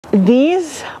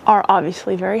These are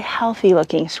obviously very healthy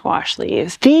looking squash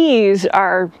leaves. These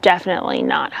are definitely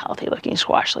not healthy looking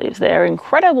squash leaves. They're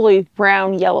incredibly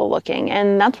brown yellow looking,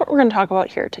 and that's what we're going to talk about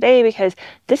here today, because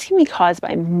this can be caused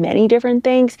by many different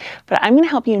things, but I'm going to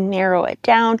help you narrow it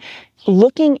down,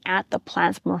 looking at the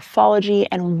plant's morphology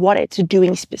and what it's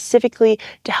doing specifically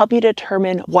to help you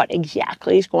determine what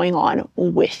exactly is going on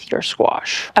with your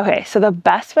squash. Okay, so the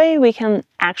best way we can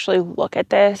actually look at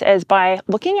this is by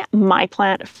looking at my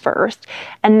plant first,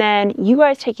 and then you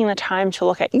guys taking the time to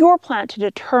look at your plant to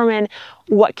determine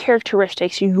what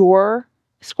characteristics your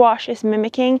squash is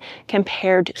mimicking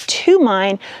compared to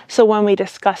mine. So when we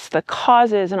discuss the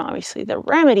causes and obviously the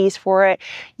remedies for it,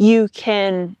 you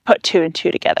can put 2 and 2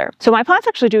 together. So my plant's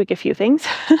actually doing a few things.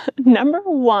 Number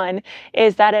one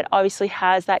is that it obviously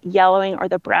has that yellowing or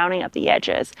the browning of the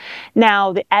edges.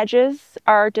 Now the edges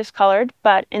are discolored,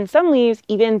 but in some leaves,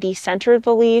 even the center of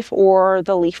the leaf or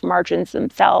the leaf margins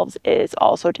themselves is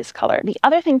also discolored. The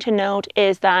other thing to note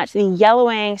is that the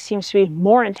yellowing seems to be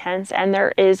more intense, and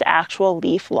there is actual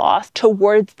leaf loss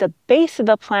towards the base of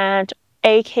the plant,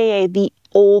 aka the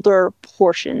older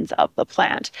portions of the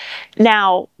plant.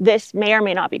 Now, this may or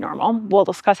may not be normal. We'll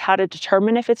discuss how to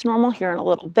determine if it's normal here in a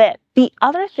little bit. The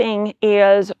other thing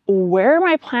is where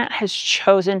my plant has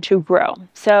chosen to grow.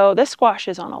 So this squash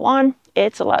is on a lawn.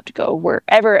 It's allowed to go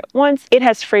wherever it wants. It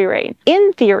has free reign.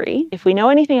 In theory, if we know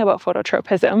anything about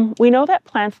phototropism, we know that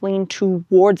plants lean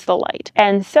towards the light.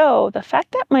 And so the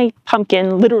fact that my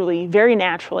pumpkin literally, very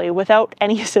naturally, without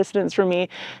any assistance from me,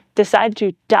 decided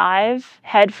to dive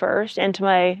headfirst into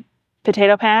my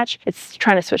potato patch, it's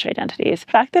trying to switch identities.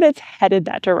 The fact that it's headed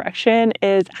that direction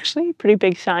is actually a pretty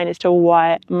big sign as to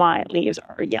why my leaves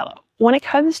are yellow. When it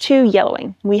comes to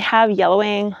yellowing, we have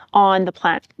yellowing on the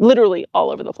plant, literally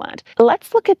all over the plant.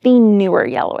 Let's look at the newer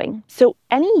yellowing. So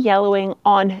any yellowing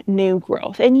on new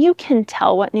growth, and you can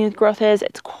tell what new growth is,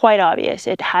 it's quite obvious.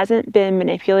 It hasn't been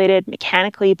manipulated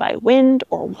mechanically by wind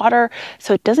or water,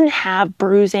 so it doesn't have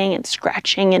bruising and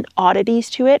scratching and oddities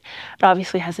to it. It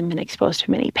obviously hasn't been exposed to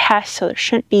many pests, so there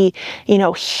shouldn't be,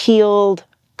 healed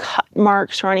cut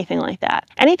marks or anything like that.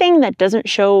 Anything that doesn't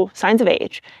show signs of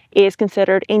age is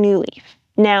considered a new leaf.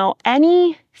 Now,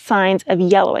 any signs of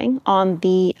yellowing on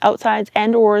the outsides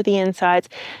and or the insides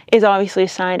is obviously a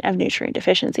sign of nutrient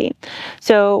deficiency.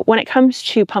 So when it comes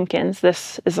to pumpkins,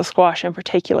 this is a squash in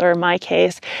particular in my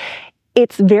case,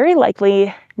 it's very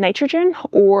likely nitrogen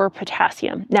or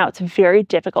potassium. Now, it's very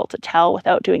difficult to tell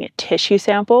without doing a tissue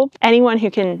sample. Anyone who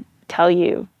can tell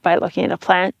you by looking at a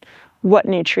plant what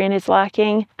nutrient is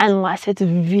lacking, unless it's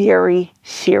very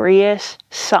serious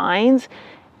signs,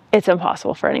 it's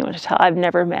impossible for anyone to tell. I've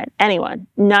never met anyone,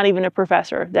 not even a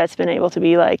professor, that's been able to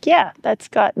be like, yeah, that's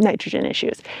got nitrogen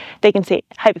issues. They can say,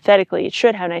 hypothetically, it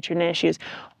should have nitrogen issues.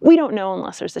 We don't know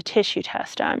unless there's a tissue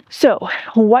test done. So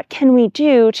what can we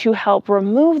do to help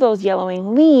remove those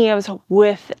yellowing leaves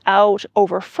without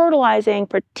over-fertilizing,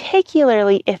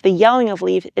 particularly if the yellowing of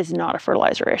leaves is not a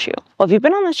fertilizer issue? Well, if you've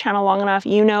been on this channel long enough,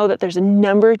 you know that there's a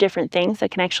number of different things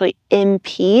that can actually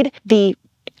impede the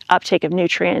uptake of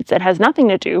nutrients that has nothing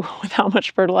to do with how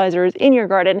much fertilizer is in your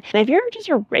garden. And if you're just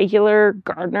a regular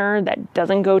gardener that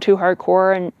doesn't go too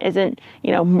hardcore and isn't,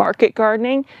 market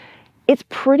gardening, it's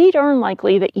pretty darn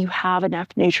likely that you have enough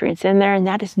nutrients in there, and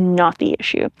that is not the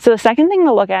issue. So the second thing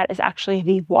to look at is actually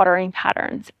the watering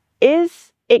patterns.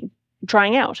 Is it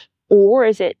drying out, or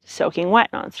is it soaking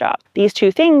wet nonstop? These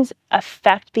two things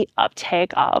affect the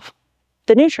uptake of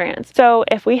the nutrients. So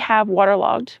if we have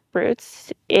waterlogged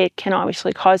roots, it can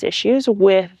obviously cause issues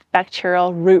with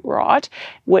bacterial root rot,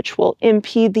 which will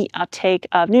impede the uptake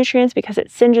of nutrients because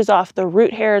it singes off the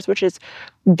root hairs, which is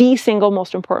the single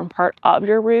most important part of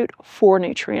your root for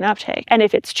nutrient uptake. And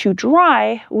if it's too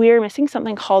dry, we are missing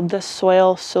something called the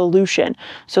soil solution.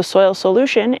 So soil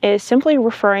solution is simply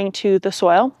referring to the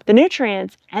soil, the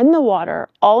nutrients, and the water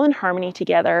all in harmony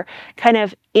together, kind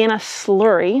of in a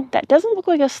slurry that doesn't look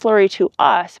like a slurry to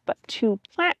us, but to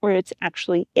plant roots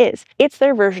actually is. It's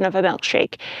their version of a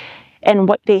milkshake. And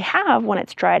what they have when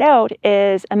it's dried out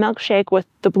is a milkshake with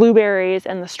the blueberries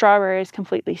and the strawberries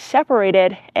completely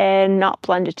separated and not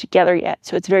blended together yet.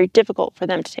 So it's very difficult for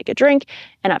them to take a drink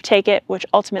and uptake it, which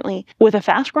ultimately, with a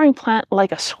fast-growing plant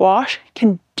like a squash,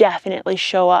 can definitely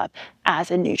show up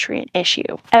as a nutrient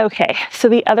issue. Okay, so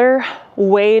the other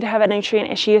way to have a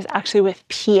nutrient issue is actually with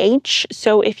pH.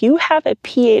 So if you have a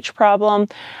pH problem,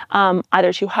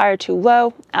 either too high or too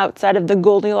low, outside of the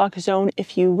Goldilocks zone,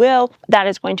 if you will, that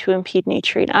is going to impede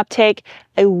nutrient uptake.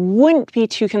 I wouldn't be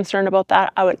too concerned about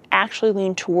that. I would actually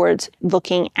lean towards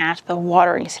looking at the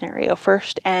watering scenario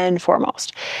first and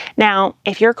foremost. Now,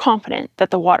 if you're confident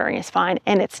that the watering is fine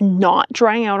and it's not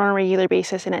drying out on a regular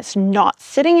basis and it's not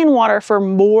sitting in water for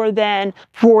more than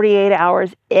 48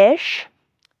 hours-ish,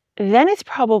 then it's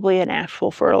probably an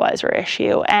actual fertilizer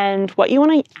issue. And what you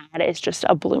want to add is just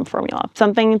a bloom formula.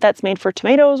 Something that's made for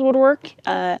tomatoes would work.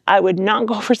 I would not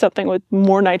go for something with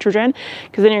more nitrogen,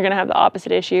 because then you're going to have the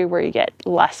opposite issue where you get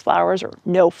less flowers or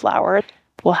no flower.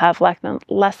 We'll have less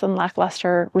than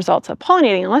lackluster results of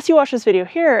pollinating, unless you watch this video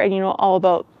here and you know all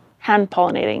about hand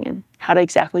pollinating and how to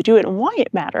exactly do it and why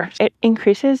it matters. It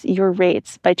increases your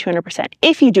rates by 200%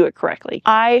 if you do it correctly.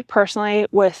 I personally,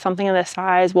 with something of this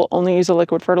size, will only use a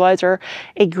liquid fertilizer.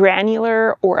 A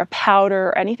granular or a powder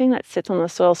or anything that sits on the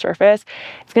soil surface,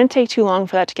 it's going to take too long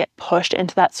for that to get pushed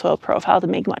into that soil profile to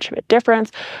make much of a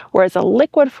difference, whereas a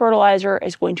liquid fertilizer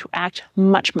is going to act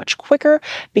much, much quicker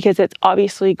because it's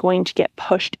obviously going to get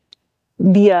pushed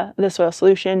via the soil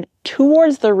solution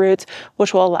towards the roots,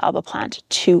 which will allow the plant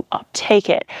to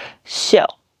uptake it. So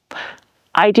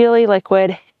ideally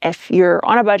liquid. If you're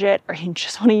on a budget or you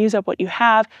just want to use up what you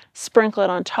have, sprinkle it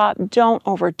on top. Don't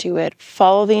overdo it.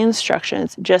 Follow the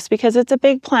instructions. Just because it's a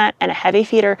big plant and a heavy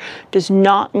feeder does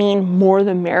not mean more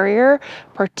the merrier,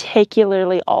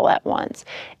 particularly all at once.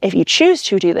 If you choose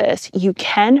to do this, you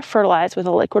can fertilize with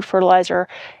a liquid fertilizer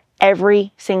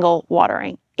every single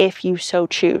watering. If you so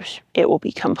choose, it will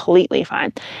be completely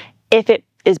fine. If it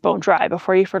is bone dry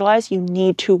before you fertilize, you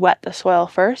need to wet the soil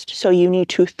first. So you need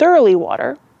to thoroughly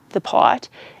water the pot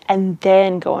and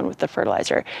then go in with the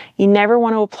fertilizer. You never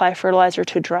want to apply fertilizer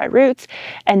to dry roots.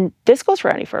 And this goes for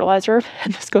any fertilizer,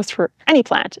 and this goes for any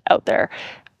plant out there,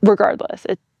 regardless.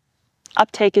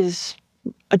 Uptake is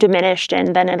diminished,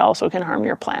 and then it also can harm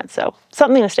your plant. So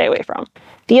something to stay away from.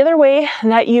 The other way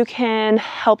that you can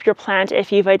help your plant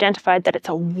if you've identified that it's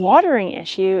a watering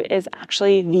issue is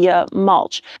actually via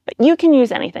mulch. But you can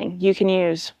use anything. You can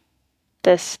use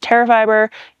this Terra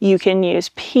fiber, you can use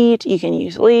peat, you can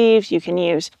use leaves, you can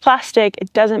use plastic.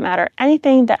 It doesn't matter.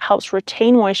 Anything that helps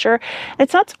retain moisture.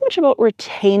 It's not so much about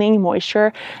retaining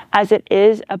moisture as it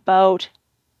is about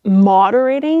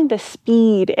moderating the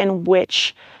speed in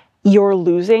which you're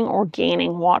losing or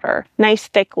gaining water. Nice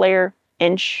thick layer,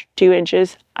 inch, 2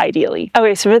 inches, ideally.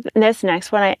 Okay, so with this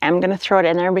next one, I am going to throw it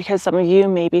in there because some of you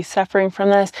may be suffering from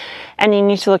this and you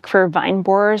need to look for vine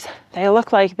borers. They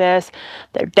look like this.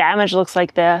 Their damage looks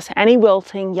like this. Any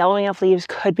wilting, yellowing of leaves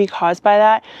could be caused by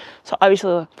that. So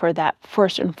obviously look for that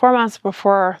first and foremost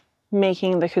before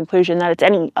making the conclusion that it's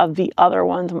any of the other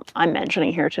ones I'm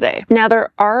mentioning here today. Now,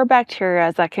 there are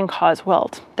bacteria that can cause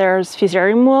wilt. There's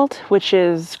fusarium wilt, which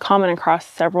is common across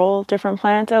several different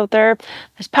plants out there.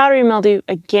 There's powdery mildew,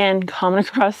 again, common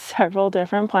across several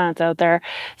different plants out there.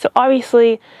 So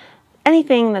obviously,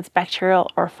 anything that's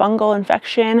bacterial or fungal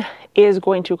infection is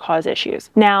going to cause issues.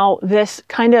 Now, this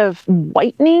kind of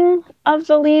whitening of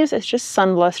the leaves is just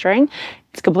sun blistering.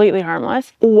 It's completely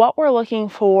harmless. What we're looking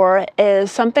for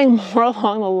is something more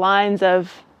along the lines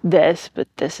of this, but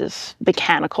this is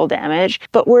mechanical damage.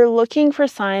 But we're looking for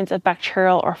signs of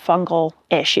bacterial or fungal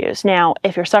issues. Now,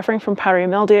 if you're suffering from powdery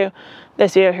mildew,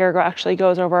 this video here actually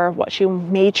goes over what you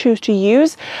may choose to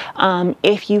use.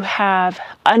 If you have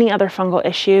any other fungal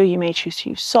issue, you may choose to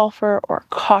use sulfur or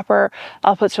copper.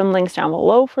 I'll put some links down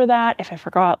below for that. If I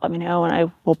forgot, let me know and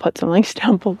I will put some links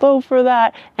down below for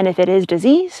that. And if it is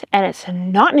disease and it's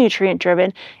not nutrient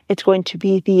driven, it's going to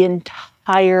be the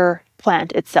entire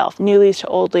plant itself, new leaves to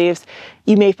old leaves.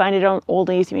 You may find it on old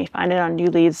leaves, you may find it on new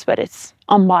leaves, but it's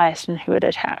unbiased in who it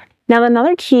attacks. Now,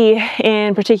 another key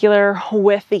in particular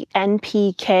with the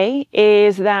NPK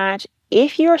is that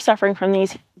if you are suffering from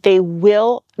these, they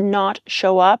will not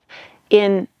show up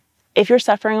if you're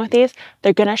suffering with these,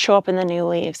 they're going to show up in the new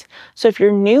leaves. So if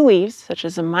your new leaves, such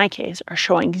as in my case, are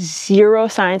showing zero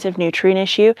signs of nutrient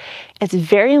issue, it's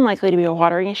very unlikely to be a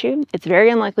watering issue. It's very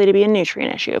unlikely to be a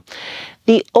nutrient issue.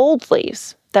 The old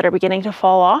leaves that are beginning to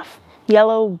fall off,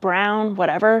 yellow, brown,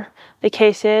 whatever the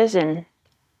case is, and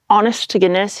honest to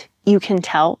goodness, you can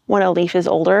tell when a leaf is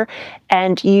older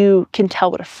and you can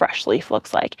tell what a fresh leaf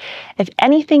looks like. If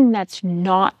anything that's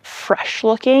not fresh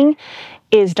looking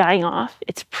is dying off,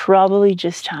 it's probably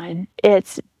just time.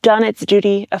 It's done its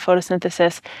duty of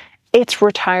photosynthesis. It's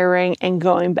retiring and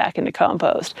going back into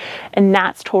compost. And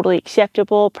that's totally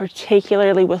acceptable,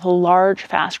 particularly with large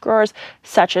fast growers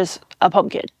such as a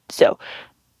pumpkin. So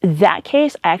in that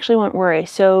case, I actually wouldn't worry.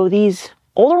 So these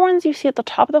older ones you see at the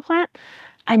top of the plant,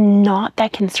 I'm not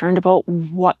that concerned about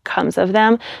what comes of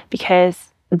them because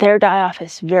their die-off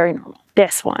is very normal.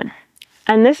 This one.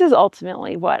 And this is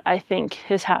ultimately what I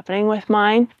think is happening with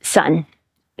mine. Sun.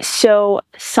 So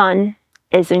sun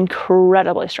is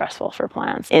incredibly stressful for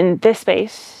plants. In this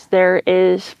space, there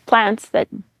is plants that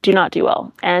do not do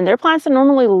well. And there are plants that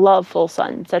normally love full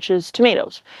sun, such as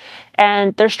tomatoes.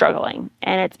 And they're struggling.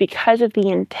 And it's because of the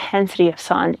intensity of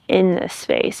sun in this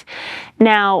space.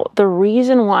 Now, the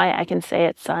reason why I can say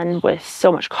it's sun with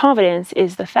so much confidence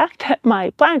is the fact that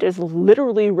my plant is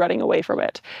literally running away from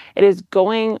it. It is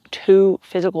going to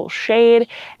physical shade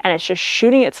and it's just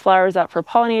shooting its flowers out for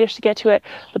pollinators to get to it.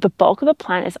 But the bulk of the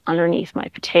plant is underneath my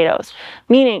potatoes,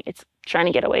 meaning it's trying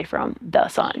to get away from the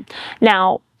sun.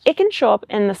 Now, it can show up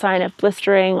in the sign of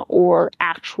blistering or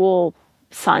actual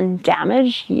sun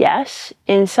damage, yes.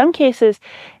 In some cases,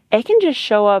 it can just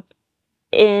show up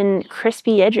in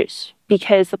crispy edges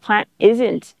because the plant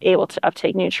isn't able to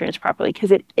uptake nutrients properly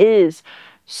because it is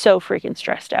so freaking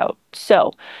stressed out.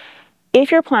 So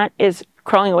if your plant is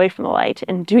crawling away from the light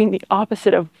and doing the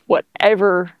opposite of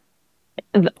whatever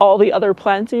all the other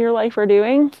plants in your life are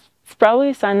doing, it's probably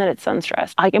a sign that it's sun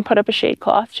stressed. I can put up a shade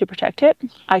cloth to protect it.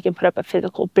 I can put up a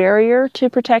physical barrier to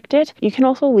protect it. You can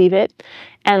also leave it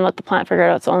and let the plant figure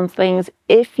out its own things.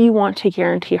 If you want to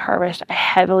guarantee harvest, I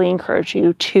heavily encourage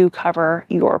you to cover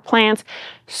your plants.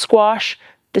 Squash,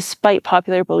 despite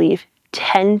popular belief,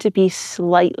 tend to be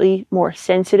slightly more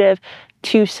sensitive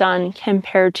to sun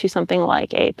compared to something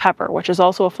like a pepper, which is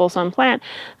also a full sun plant.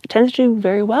 It tends to do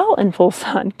very well in full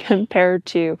sun compared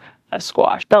to a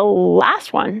squash. The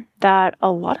last one that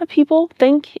a lot of people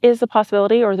think is a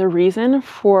possibility or the reason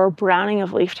for browning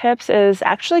of leaf tips is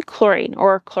actually chlorine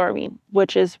or chloramine,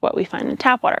 which is what we find in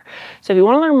tap water. So if you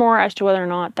want to learn more as to whether or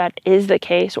not that is the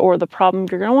case or the problem,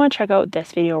 you're going to want to check out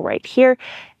this video right here.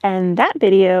 And that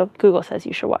video, Google says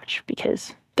you should watch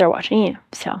because they're watching you.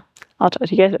 So I'll talk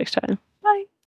to you guys next time.